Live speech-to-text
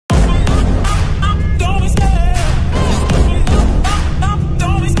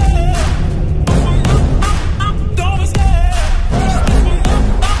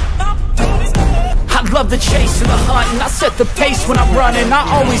the chase and the hunt, and I set the pace when I'm running. I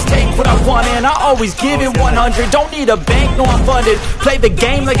always take what I want and I always give it 100. Don't need a bank, no I'm funded. Play the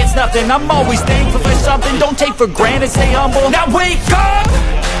game like it's nothing. I'm always thankful for something. Don't take for granted, stay humble. Now wake up!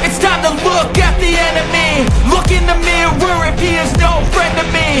 It's time to look at the enemy. Look in the mirror if he is no friend to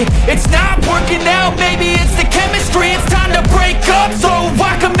me. It's not working out, maybe it's the chemistry. It's time to break up so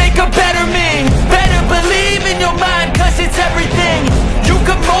I can make a better me. Better believe in your mind, cause it's everything. You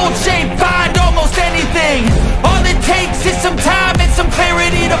can mold, shape, find almost anything. All it takes is some time and some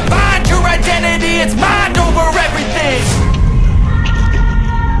clarity to find your identity. It's mind over everything.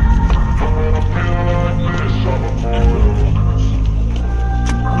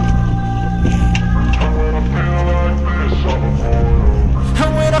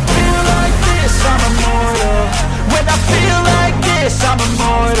 I'm immortal. When I feel like this, I'm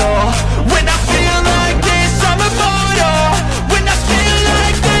immortal. When I feel like this, I'm immortal. When I feel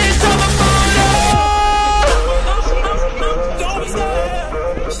like this, I'm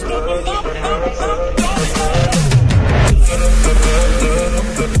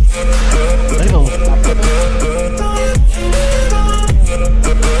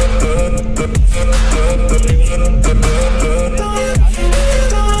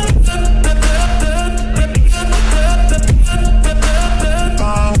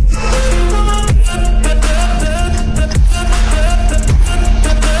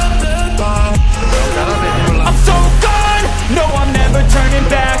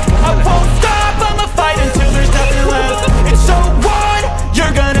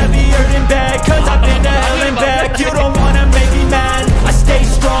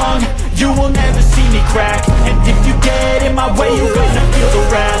crack. And if you get in my way, you're gonna feel the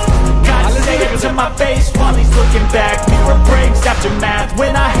wrath. God say it to my face while he's looking back. Mirror breaks after math.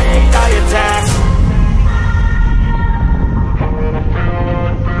 When I hate, I attack.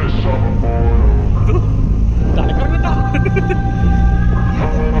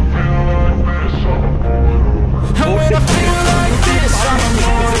 And when I feel like this, I'm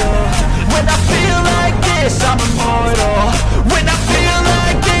immortal. When I feel like this, I'm immortal. When I feel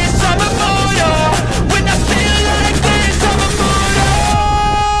like this, I'm immortal. When I feel like this, I'm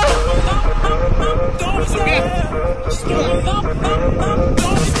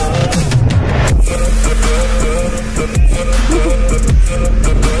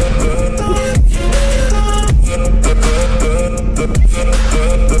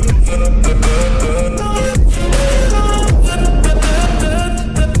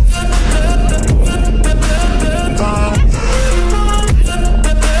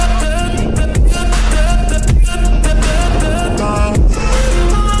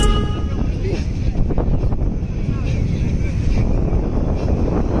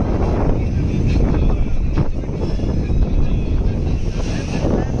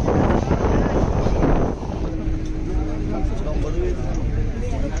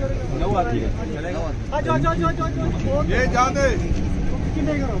ये जाने ये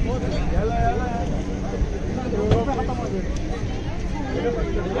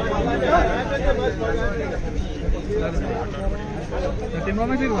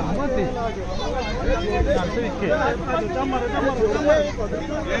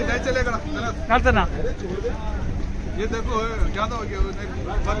चलेगा ना ये देखो ज्यादा हो गया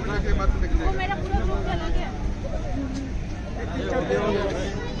मत लेके मत निकले मेरा पूरा ग्रुप चला गया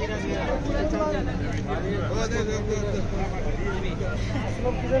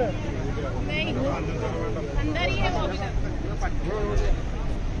नहीं अंदर ही है वो भी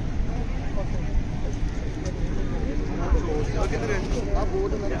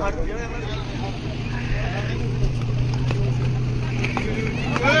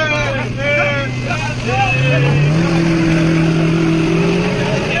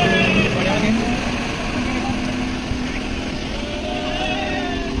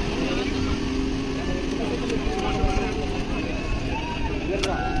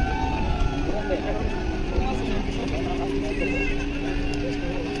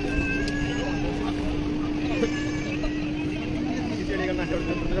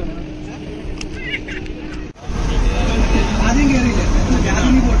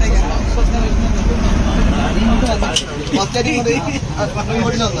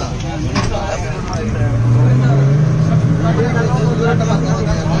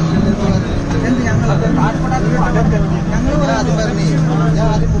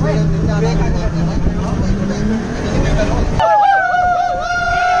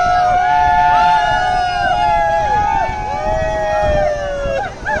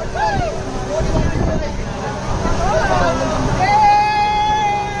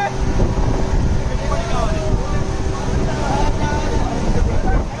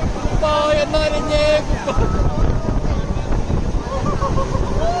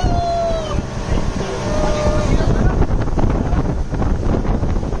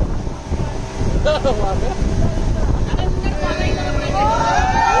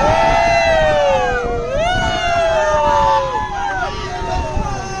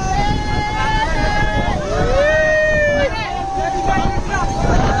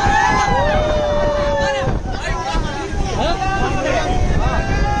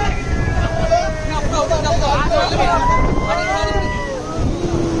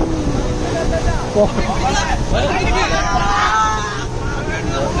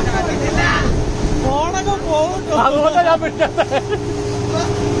അതുകൊണ്ടാ ഞാൻ പിടിക്കാത്ത.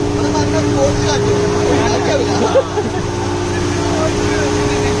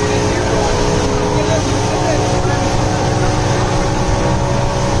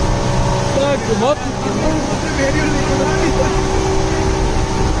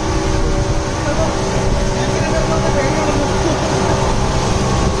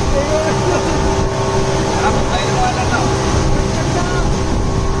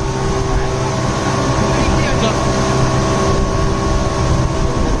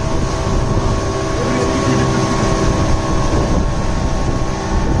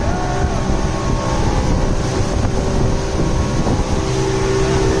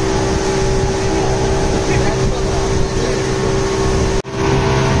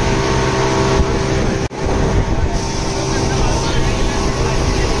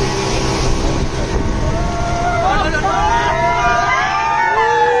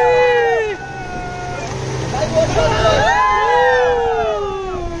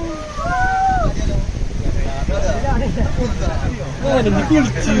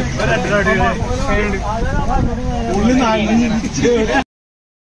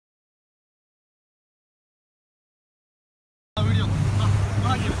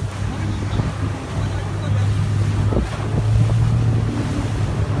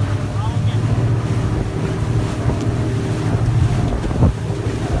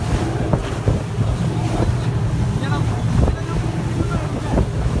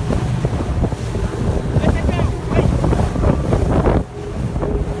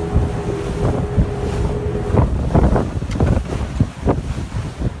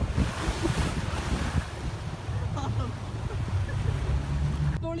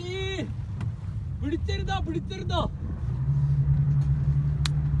 പിടിച്ചെടുത്തോ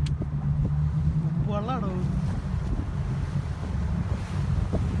വെള്ളാണോ?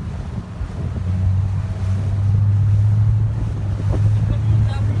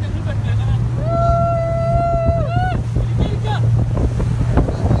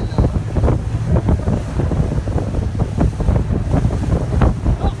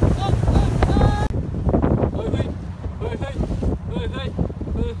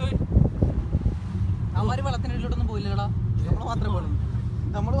 വെള്ളത്തിനൊന്നും പോയില്ലടാ. നമ്മള് മാത്രമേ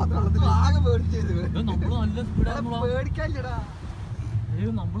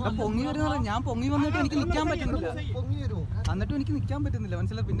പൊങ്ങി വരുന്ന. ഞാൻ പൊങ്ങി വന്നിട്ട് എനിക്ക് നിൽക്കാൻ പറ്റുന്നില്ല. എന്നിട്ടും എനിക്ക് നിൽക്കാൻ പറ്റുന്നില്ല.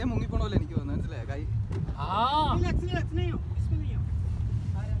 മനസ്സിലായി? പിന്നെ മുങ്ങി പോണ എനിക്ക് തോന്നുന്നു. മനസ്സിലായ കൈ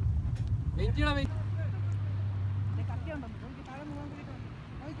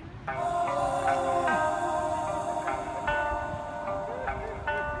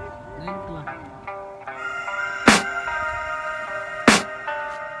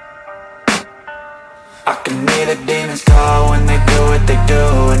I can hear the demons call when they do what they do.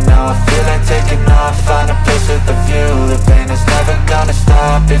 And now I feel like taking off, find a place with a view. The pain is never gonna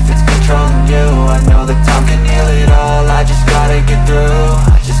stop if it's controlling you. I know that time can heal it all, I just gotta get through.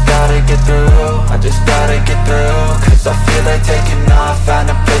 I just gotta get through, I just gotta get through. Cause I feel like taking off, find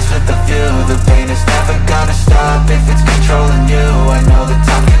a place with a view. The pain is never gonna stop if it's controlling you. I know that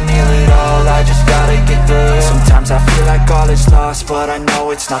time can heal it all, I just gotta get through. Sometimes I feel like all is lost, but I know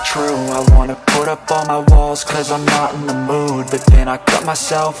it's not true. I wanna put up all my walls cause I'm not in the mood. But then I cut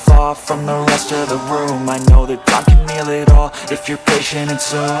myself off from the rest of the room. I know that time can heal it all if you're patient and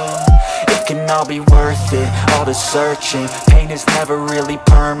soon. It can all be worth it, all the searching. Pain is never really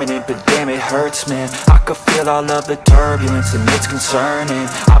permanent, but damn it hurts, man. I could feel all of the turbulence and it's concerning.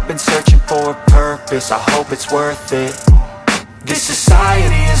 I've been searching for a purpose, I hope it's worth it. This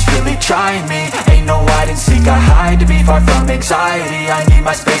society is really trying me. Ain't no hide and seek, I hide to be far from anxiety. I need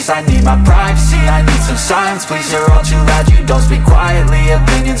my space, I need my privacy. I need some silence, please, you're all too loud. You don't speak quietly,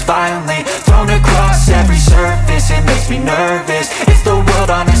 opinions violently thrown across every surface. It makes me nervous. Is the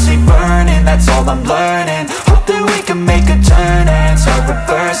world honestly burning? That's all I'm learning. Hope that we can make a turn and start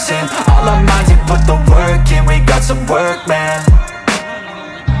reversing all our minds and put the work in. We got some work, man.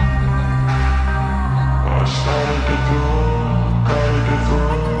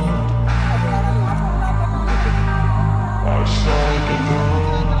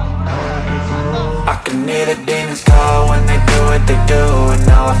 I can hear the demons call when they do what they do. And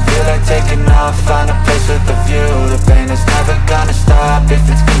now I feel like taking off, find a place with a view. The pain is never gonna stop if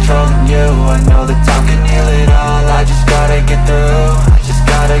it's controlling you. I know that time can heal it all, I just gotta get through. I just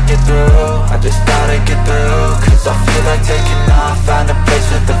gotta get through, I just gotta get through. Cause I feel like taking off, find a place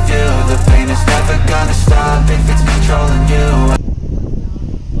with a view. The pain is never gonna stop if it's controlling you.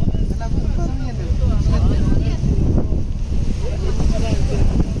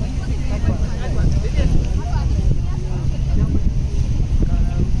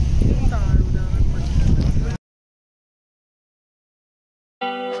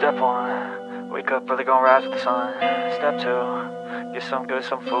 rise with the sun. Step 2, get some good,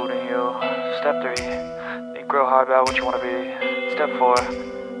 some food in you. Step 3, think real hard about what you wanna be. Step 4,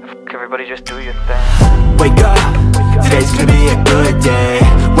 everybody just do your thing. Wake up, today's gonna be a good day.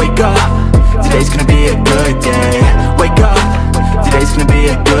 Wake up, today's gonna be a good day. Wake up, today's gonna be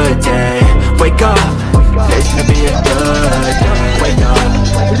a good day. Wake up, today's gonna be a good day. Wake up,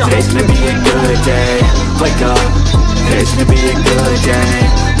 today's gonna be a good day. Wake up, today's gonna be a good day.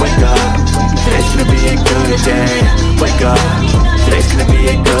 Wake up, today's gonna be a good day. Wake up, today's gonna be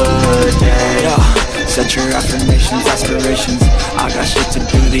a good day. Yo, set your affirmations, aspirations. I got shit to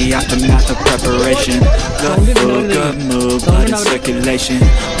do, the aftermath of preparation. Good food, good mood, blood in circulation.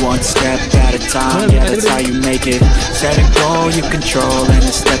 One step at a time, yeah, that's how you make it. Set a goal you control and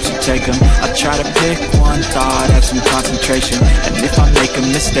the steps you take them. I try to pick one thought, have some concentration. And if I make a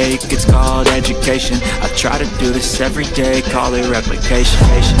mistake, it's called education. I try to do this every day, call it replication.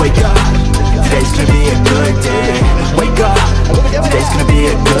 Wake up, today's gonna be a good day. Wake up, today's gonna be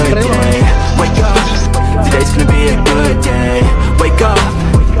a good day. Wake up, today's gonna be a good day. Wake up,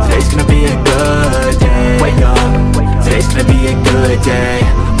 today's gonna be a good day. Wake up, today's gonna be a good day.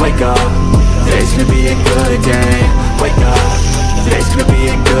 Wake up, today's gonna be a good day. Wake up, today's gonna be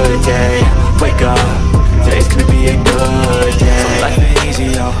a good day. Wake up, today's gonna be a good day. So life ain't easy,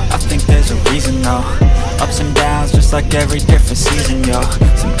 yo, I think there's a reason, though. Ups and downs, just like every different season, yo.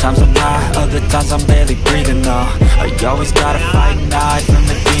 Sometimes I'm high, other times I'm barely breathing, though. You always gotta fight and hide from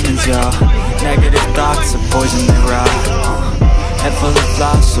the demons, yo. Negative thoughts are poison, they rot. Head full of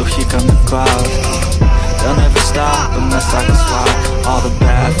flies, so here come the clouds. They'll never stop unless I can swap all the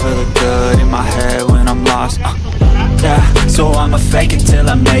bad for the good in my head when I'm lost. Yeah, so I'ma fake it till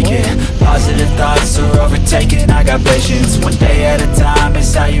I make it. Positive thoughts are overtaken, I got patience. One day at a time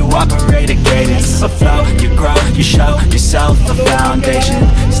is how you operate a cadence. A flow, you grow, you show yourself a foundation.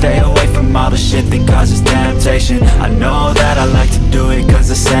 Stay away from all the shit that causes temptation. I know that I like to do it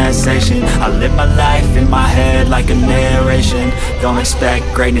cause it's sensation. I live my life in my head like a narration. Don't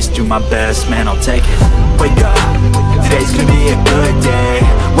expect greatness, do my best, man, I'll take it. Wake up, today's gonna be a good day.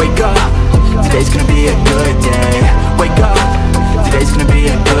 Wake up, today's gonna be a good day. Wake up, today's gonna be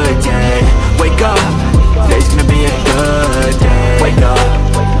a good day. Wake up, today's gonna be a good day. Wake up,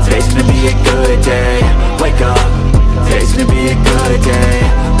 today's gonna be a good day. Wake up, today's gonna be a good day.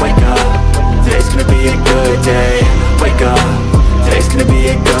 Wake up, today's gonna be a good day. Wake up, today's gonna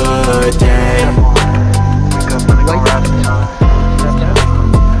be a good day. Wake up, gonna go rap the sun.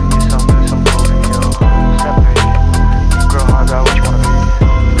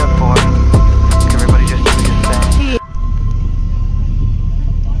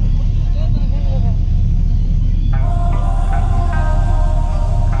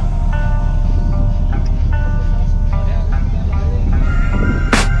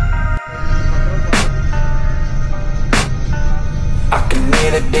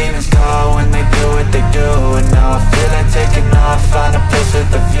 The demons call when they do what they do. And now I feel like taking off, find a place to